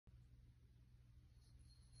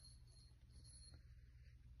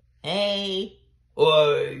Hey.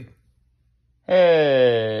 Hey.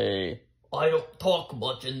 Hey. I don't talk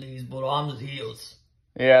much in these, but I'm heels.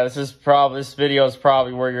 Yeah, this video is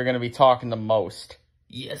probably where you're going to be talking the most.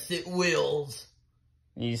 Yes, it wills.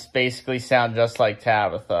 You basically sound just like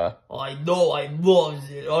Tabitha. I know, I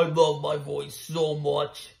loves it. I love my voice so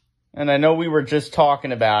much. And I know we were just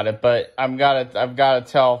talking about it, but I've gotta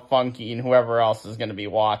tell Funky and whoever else is going to be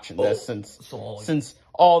watching this, since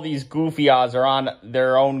all these goofy-ahs are on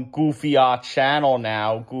their own goofy-ah channel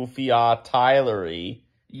now, goofy-ah Tylery.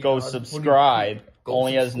 Yeah, Go subscribe.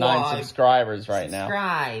 Only has 9 subscribers right now.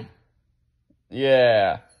 Subscribe.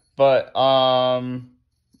 Yeah, but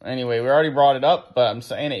anyway, we already brought it up, but I'm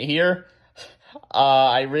saying it here.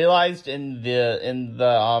 I realized in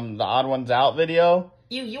the Odd Ones Out video.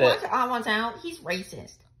 You watch Odd Ones Out? He's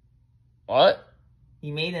racist. What?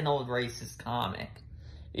 He made an old racist comic.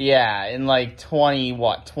 Yeah, in like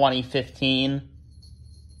 2015.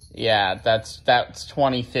 Yeah, that's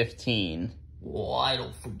 2015. Well, I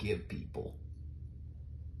don't forgive people.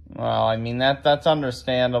 Well, I mean that's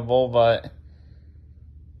understandable, but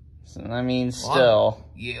I mean still.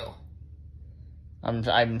 Yeah.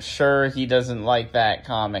 I'm sure he doesn't like that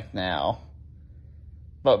comic now.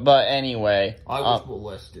 But anyway. I was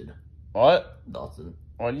molested. What? Nothing.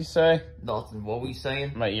 What'd you say? Nothing. What were you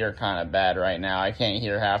saying? My ear kind of bad right now. I can't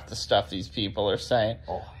hear half the stuff these people are saying.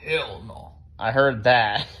 Oh, hell no. I heard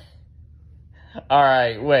that.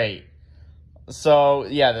 Alright, wait. So,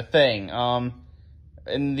 yeah, the thing.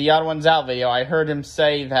 In the Odd Ones Out video, I heard him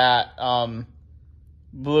say that,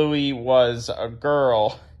 Bluey was a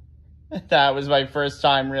girl. That was my first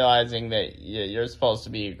time realizing that you're supposed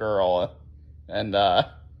to be a girl. And, oh,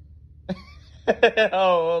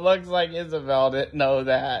 it looks like Isabelle didn't know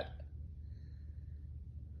that.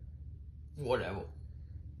 Whatever.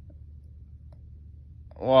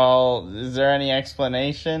 Well, is there any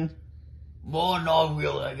explanation? Well, not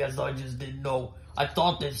really. I guess I just didn't know. I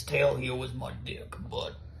thought this tail here was my dick,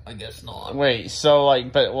 but I guess not. Wait, so,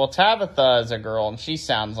 well, Tabitha is a girl, and she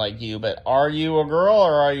sounds like you, but are you a girl,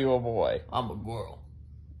 or are you a boy? I'm a girl,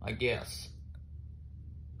 I guess.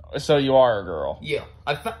 So you are a girl? Yeah.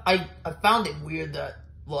 I found it weird that,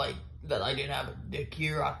 that I didn't have a dick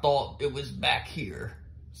here. I thought it was back here.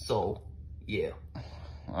 So, yeah.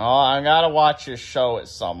 Well, I gotta watch your show at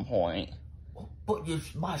some point. But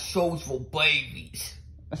my show's for babies.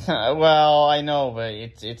 Well, I know, but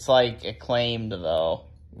it's like acclaimed though.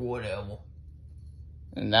 Whatever.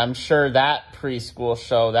 And I'm sure that preschool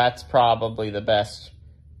show, that's probably the best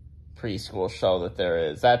preschool show that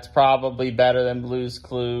there is. That's probably better than Blue's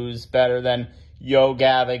Clues, better than Yo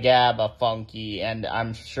Gabba Gabba Funky, and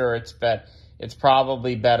I'm sure it's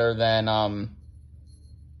probably better than I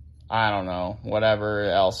don't know, whatever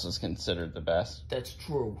else is considered the best. That's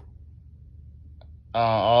true.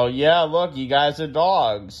 Oh, yeah, look, you guys are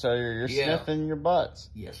dogs, so you're sniffing your butts.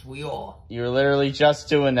 Yes, we are. You were literally just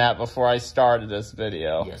doing that before I started this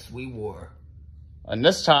video. Yes, we were. And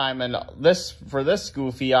this time, for this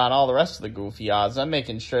goofy-ah and all the rest of the goofy-ahs, I'm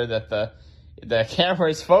making sure that the camera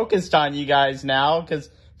is focused on you guys now, because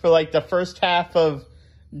for, the first half of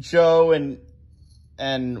Joe and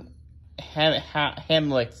Hemlick,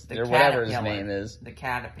 or whatever his name is. The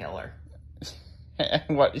caterpillar.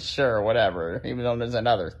 Sure, whatever. Even though there's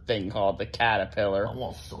another thing called the caterpillar. I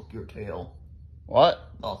want to suck your tail. What?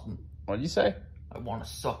 Nothing. What'd you say? I want to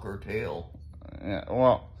suck her tail. Yeah,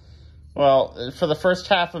 well, for the first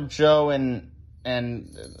half of Joe and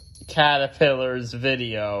Caterpillar's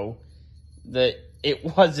video, that it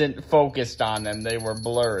wasn't focused on them. They were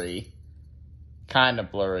blurry. Kind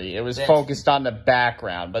of blurry. It was focused on the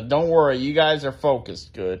background. But don't worry, you guys are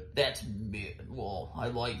focused good. That's big. Well, I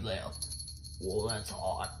like that. Well, that's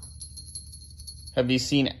hot. Have you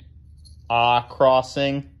seen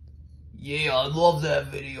Crossing? Yeah, I love that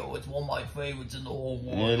video. It's one of my favorites in the whole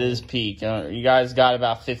world. It is peak. You guys got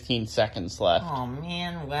about 15 seconds left. Oh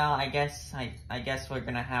man, well I guess we're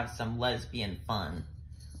gonna have some lesbian fun.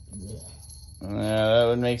 Yeah, that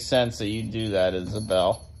would make sense that you do that,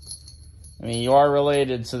 Isabelle. I mean, you are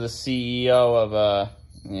related to the CEO of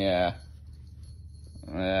yeah.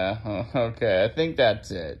 Yeah, okay, I think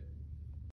that's it.